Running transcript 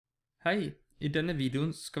Hei, i denne videoen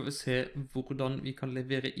skal vi se hvordan vi kan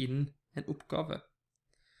levere inn en oppgave.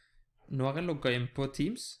 Nå har jeg logget inn på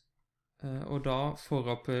Teams, og da får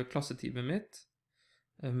jeg opp klasseteamet mitt.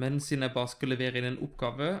 Men siden jeg bare skal levere inn en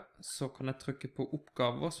oppgave, så kan jeg trykke på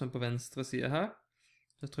oppgaver som er på venstre side her.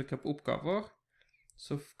 Så trykker jeg på oppgaver,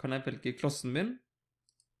 så kan jeg velge klassen min,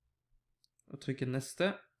 og trykke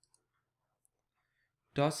neste.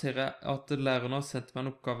 Da ser jeg at læreren har sendt meg en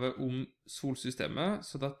oppgave om solsystemet,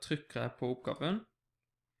 så da trykker jeg på oppgaven.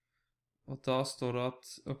 Og da står det at,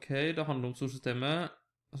 ok, det handler om solsystemet,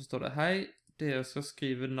 og så står det, hei, dere skal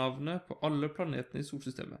skrive navnet på alle planetene i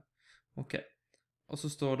solsystemet. Ok, og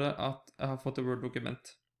så står det at jeg har fått et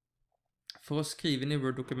Word-dokument. For å skrive inn i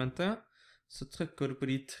Word-dokumentet, så trykker du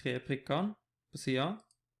på de 3 prikkene på siden,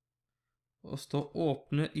 og står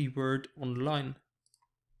åpne i Word Online.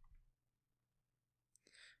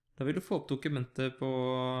 Da vil du få opp dokumentet på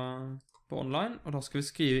online, og da skal vi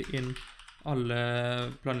skrive inn alle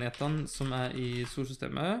planetene som er i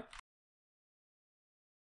solsystemet.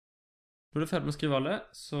 Når du er ferdig med å skrive alle,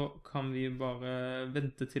 så kan vi bare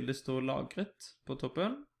vente til det står lagret på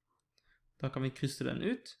toppen. Da kan vi krysse den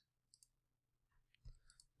ut.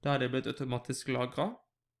 Da er det blitt automatisk lagret.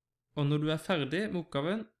 Og når du er ferdig med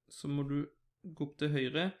oppgaven, så må du gå opp til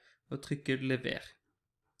høyre og trykke levere.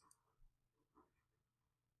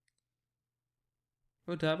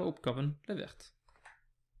 Og der var oppgaven levert.